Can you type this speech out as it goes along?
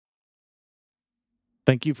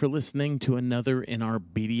Thank you for listening to another in our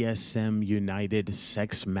BDSM United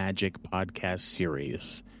Sex Magic podcast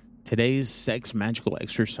series. Today's sex magical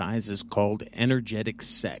exercise is called energetic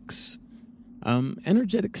sex.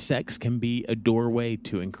 Energetic sex can be a doorway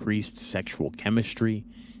to increased sexual chemistry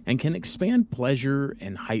and can expand pleasure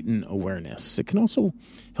and heighten awareness. It can also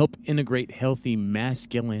help integrate healthy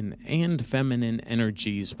masculine and feminine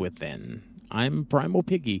energies within. I'm Primal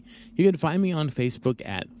Piggy. You can find me on Facebook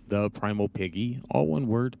at The Primal Piggy, all one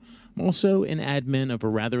word. I'm also an admin of a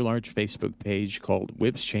rather large Facebook page called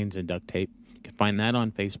Whips, Chains, and Duct Tape. You can find that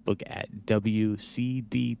on Facebook at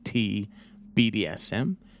WCDT BDSM.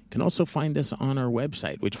 You can also find us on our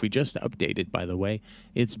website, which we just updated, by the way.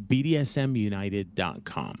 It's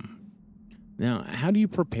bdsmunited.com. Now, how do you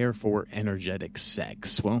prepare for energetic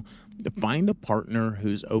sex? Well, find a partner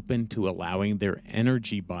who's open to allowing their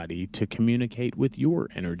energy body to communicate with your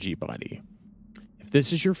energy body. If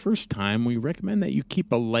this is your first time, we recommend that you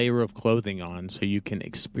keep a layer of clothing on so you can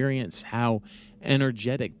experience how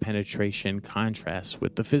energetic penetration contrasts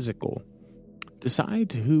with the physical.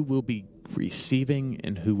 Decide who will be receiving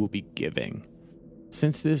and who will be giving.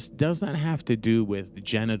 Since this does not have to do with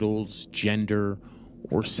genitals, gender,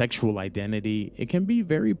 or sexual identity, it can be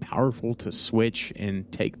very powerful to switch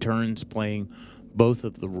and take turns playing both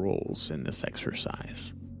of the roles in this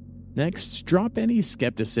exercise. Next, drop any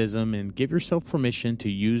skepticism and give yourself permission to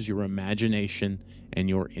use your imagination and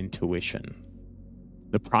your intuition.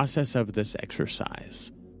 The process of this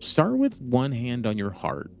exercise: start with one hand on your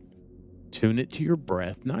heart. Tune it to your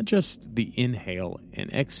breath, not just the inhale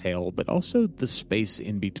and exhale, but also the space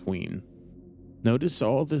in between. Notice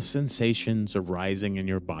all the sensations arising in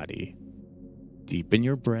your body. Deepen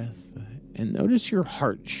your breath and notice your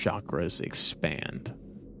heart chakras expand.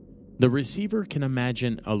 The receiver can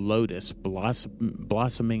imagine a lotus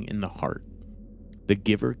blossoming in the heart. The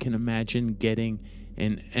giver can imagine getting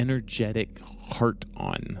an energetic heart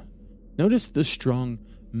on. Notice the strong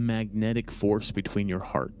magnetic force between your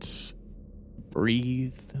hearts.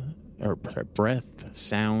 Breath,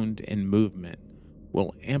 sound, and movement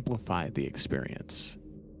will amplify the experience.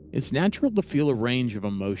 It's natural to feel a range of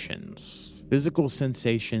emotions, physical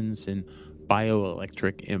sensations, and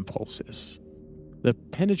bioelectric impulses. The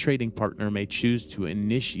penetrating partner may choose to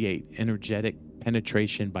initiate energetic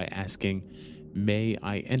penetration by asking, "May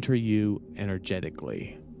I enter you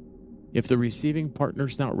energetically?" If the receiving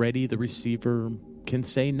partner's not ready, the receiver can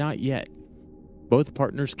say, "Not yet." Both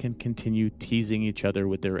partners can continue teasing each other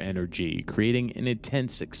with their energy, creating an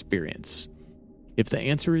intense experience. If the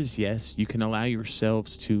answer is yes, you can allow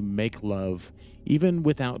yourselves to make love even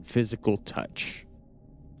without physical touch.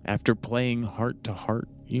 After playing heart to heart,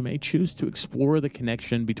 you may choose to explore the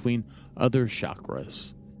connection between other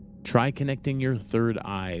chakras. Try connecting your third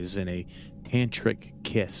eyes in a tantric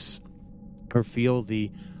kiss, or feel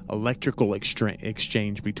the electrical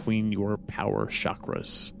exchange between your power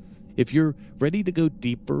chakras. If you're ready to go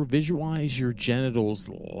deeper, visualize your genitals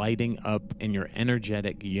lighting up in your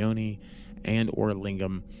energetic yoni and or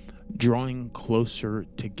lingam drawing closer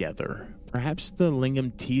together. Perhaps the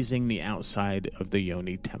lingam teasing the outside of the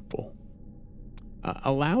yoni temple.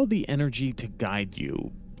 Allow the energy to guide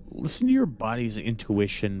you. Listen to your body's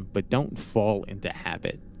intuition, but don't fall into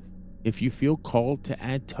habit. If you feel called to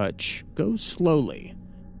add touch, go slowly.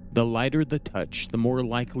 The lighter the touch, the more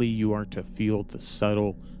likely you are to feel the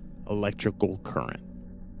subtle electrical current.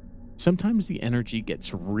 Sometimes the energy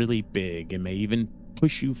gets really big and may even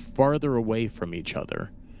push you farther away from each other.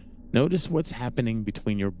 Notice what's happening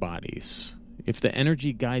between your bodies. If the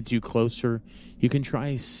energy guides you closer, you can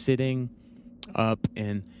try sitting up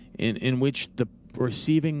in which the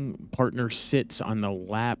receiving partner sits on the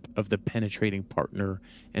lap of the penetrating partner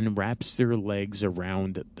and wraps their legs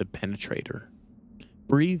around the penetrator.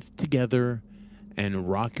 Breathe together and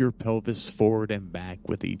rock your pelvis forward and back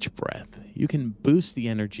with each breath. You can boost the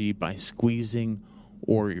energy by squeezing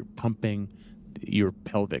or pumping your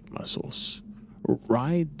pelvic muscles.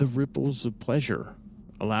 Ride the ripples of pleasure.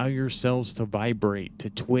 Allow yourselves to vibrate, to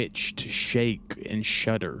twitch, to shake, and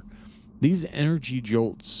shudder. These energy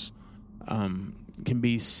jolts can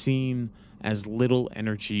be seen as little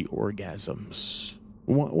energy orgasms.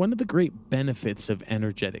 One of the great benefits of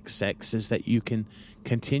energetic sex is that you can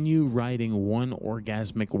continue riding one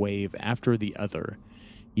orgasmic wave after the other.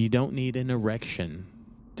 You don't need an erection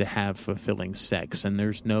to have fulfilling sex, and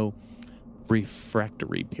there's no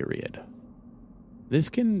refractory period. This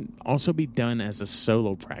can also be done as a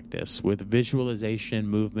solo practice with visualization,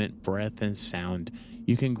 movement, breath, and sound.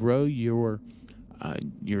 You can grow your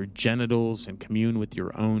genitals and commune with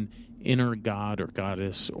your own inner god or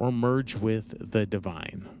goddess, or merge with the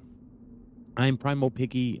divine. I'm Primal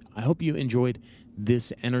Piggy. I hope you enjoyed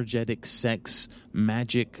this energetic sex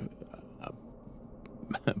magic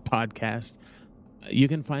podcast. You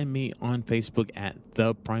can find me on Facebook at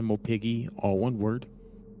The Primal Piggy, all one word.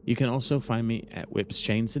 You can also find me at Whips,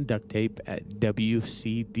 Chains, and Duct Tape at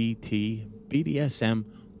WCDT BDSM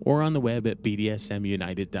or on the web at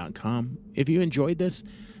BDSMUnited.com. If you enjoyed this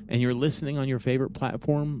and you're listening on your favorite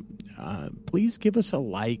platform, please give us a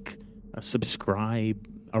like, a subscribe,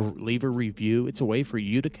 leave a review. It's a way for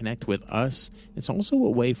you to connect with us. It's also a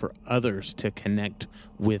way for others to connect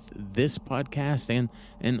with this podcast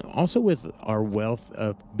and also with our wealth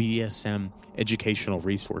of BDSM educational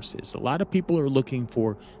resources. A lot of people are looking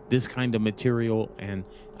for this kind of material, and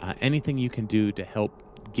anything you can do to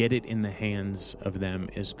help get it in the hands of them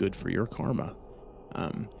is good for your karma.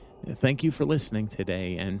 Thank you for listening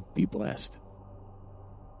today, and be blessed.